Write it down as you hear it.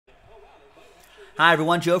Hi,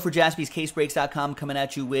 everyone. Joe for JaspysCaseBreaks.com coming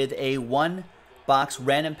at you with a one-box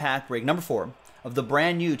random pack break, number 4, of the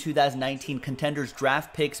brand new 2019 Contenders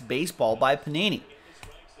Draft Picks Baseball by Panini.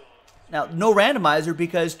 Now, no randomizer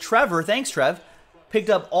because Trevor, thanks Trev, picked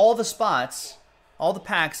up all the spots, all the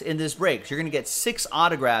packs in this break. So you're going to get 6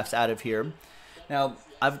 autographs out of here. Now,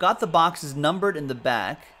 I've got the boxes numbered in the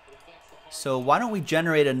back, so why don't we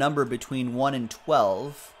generate a number between 1 and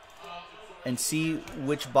 12 and see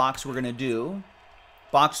which box we're going to do.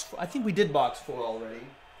 I think we did box 4 already.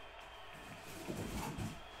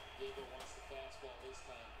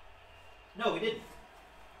 No, we didn't.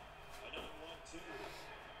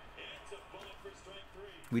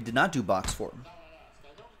 We did not do box 4.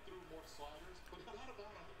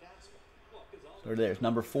 So there's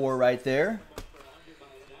number 4 right there.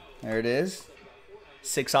 There it is.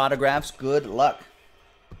 6 autographs. Good luck.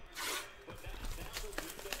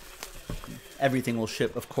 Everything will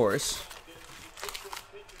ship, of course.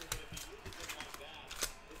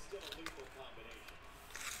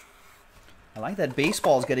 I like that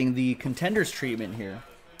baseball's getting the Contenders treatment here.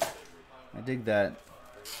 I dig that.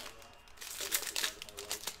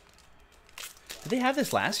 Did they have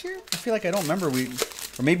this last year? I feel like I don't remember.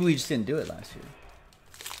 Or maybe we just didn't do it last year.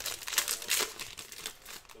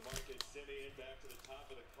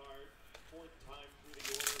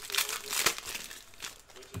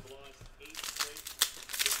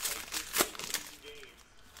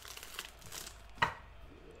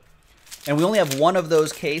 And we only have one of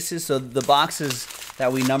those cases, so the boxes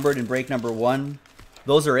that we numbered in break number 1,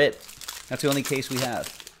 those are it. That's the only case we have.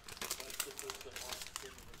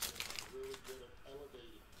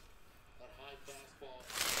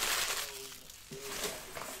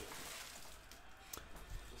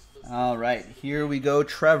 All right, here we go,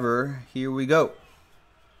 Trevor. Here we go.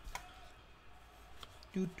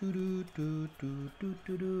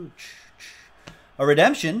 A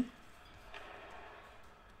redemption.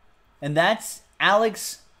 And that's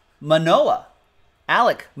Alek Manoah,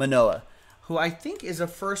 who I think is a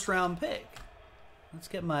first-round pick. Let's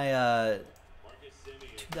get my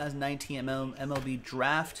 2019 MLB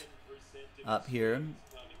draft up here.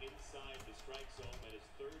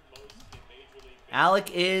 Alek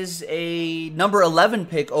is a number 11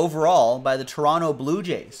 pick overall by the Toronto Blue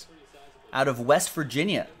Jays out of West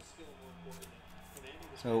Virginia.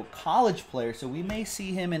 So college player, so we may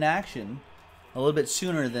see him in action a little bit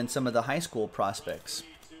sooner than some of the high school prospects.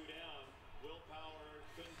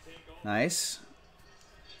 Nice.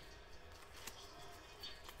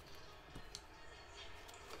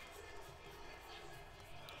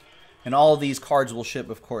 And all of these cards will ship,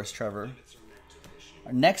 of course, Trevor.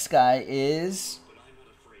 Our next guy is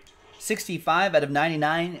 65 out of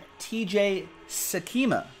 99, TJ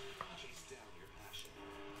Sakima.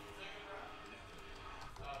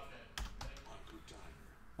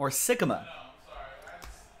 Or Sycamore,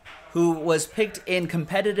 who was picked in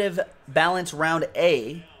competitive balance round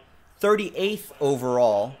A, 38th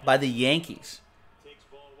overall by the Yankees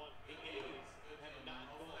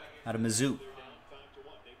out of Mizzou.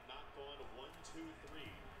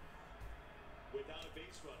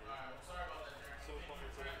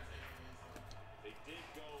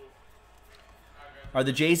 Are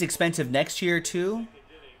the Jays expensive next year too?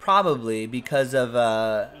 Probably, because of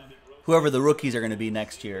whoever the rookies are going to be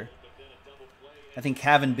next year. I think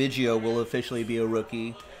Kevin Biggio will officially be a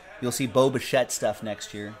rookie. You'll see Bo Bichette stuff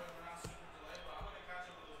next year.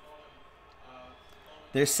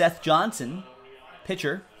 There's Seth Johnson,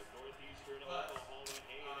 pitcher.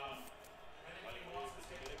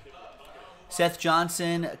 Seth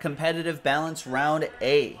Johnson, competitive balance round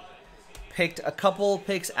A. Picked a couple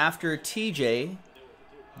picks after TJ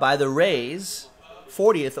by the Rays,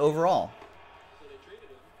 40th overall.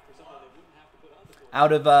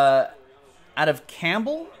 Out of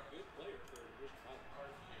Campbell?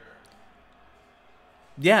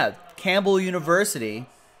 Yeah, Campbell University,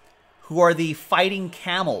 who are the Fighting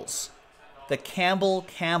Camels. The Campbell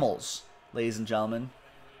Camels, ladies and gentlemen.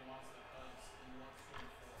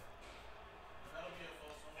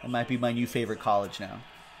 That might be my new favorite college now.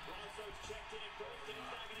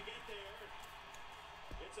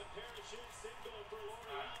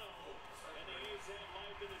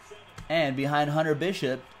 And behind Hunter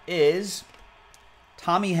Bishop is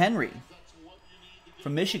Tommy Henry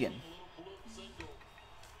from Michigan.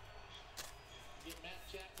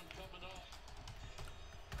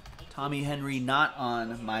 Tommy Henry not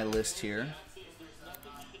on my list here.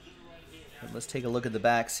 But let's take a look at the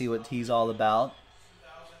back, see what he's all about.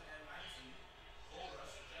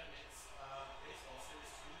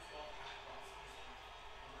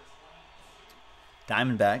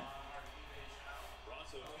 Diamondback.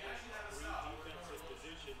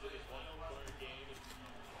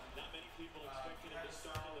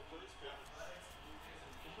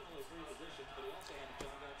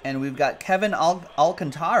 And we've got Kevin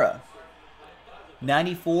Alcantara,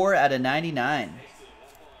 94 out of 99.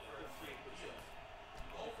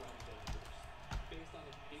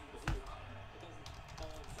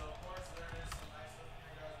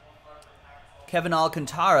 Kevin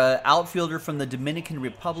Alcantara, outfielder from the Dominican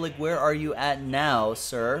Republic. Where are you at now,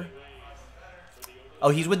 sir? Oh,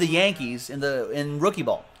 he's with the Yankees in rookie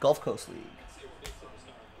ball, Gulf Coast League.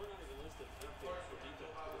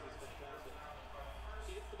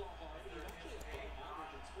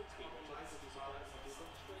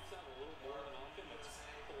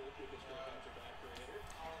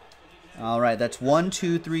 All right, that's 1,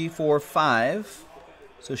 2, 3, 4, 5.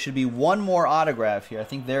 So it should be one more autograph here. I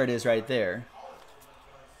think there it is right there.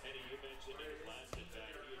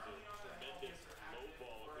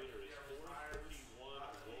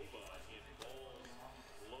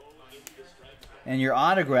 And your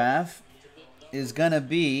autograph is going to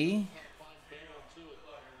be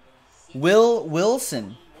Will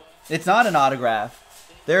Wilson. It's not an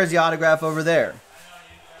autograph. There's the autograph over there.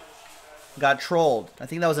 Got trolled. I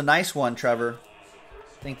think that was a nice one, Trevor.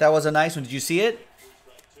 I think that was a nice one. Did you see it?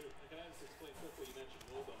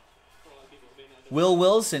 Will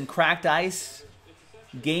Wilson, cracked ice.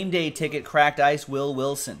 Game day ticket, cracked ice, Will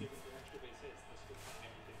Wilson.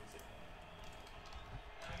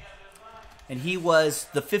 And he was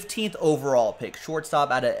the 15th overall pick, shortstop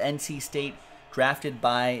out of NC State, drafted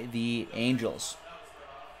by the Angels.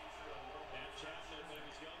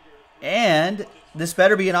 And this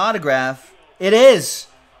better be an autograph. It is.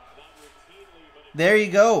 There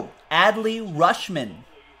you go. Adley Rushman.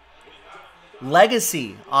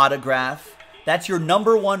 Legacy autograph. That's your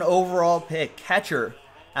 #1 overall pick. Catcher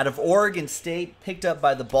out of Oregon State, picked up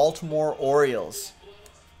by the Baltimore Orioles.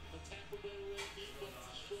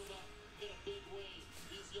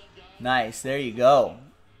 Nice. There you go.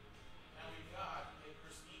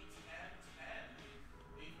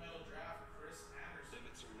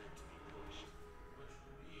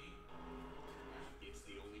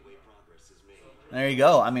 There you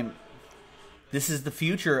go. I mean, this is the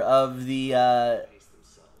future of the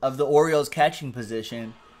Orioles catching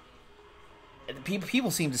position.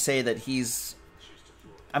 People seem to say that he's,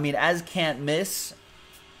 I mean, as can't miss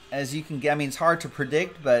as you can get. I mean, it's hard to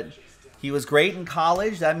predict, but he was great in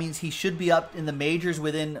college. That means he should be up in the majors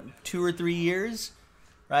within 2 or 3 years,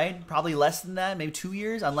 right? Probably less than that, maybe 2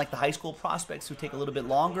 years, unlike the high school prospects who take a little bit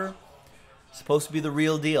longer. Supposed to be the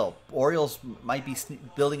real deal. Orioles might be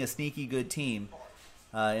building a sneaky good team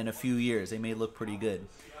in a few years. They may look pretty good.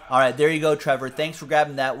 All right, there you go, Trevor. Thanks for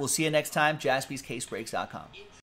grabbing that. We'll see you next time. JaspysCaseBreaks.com.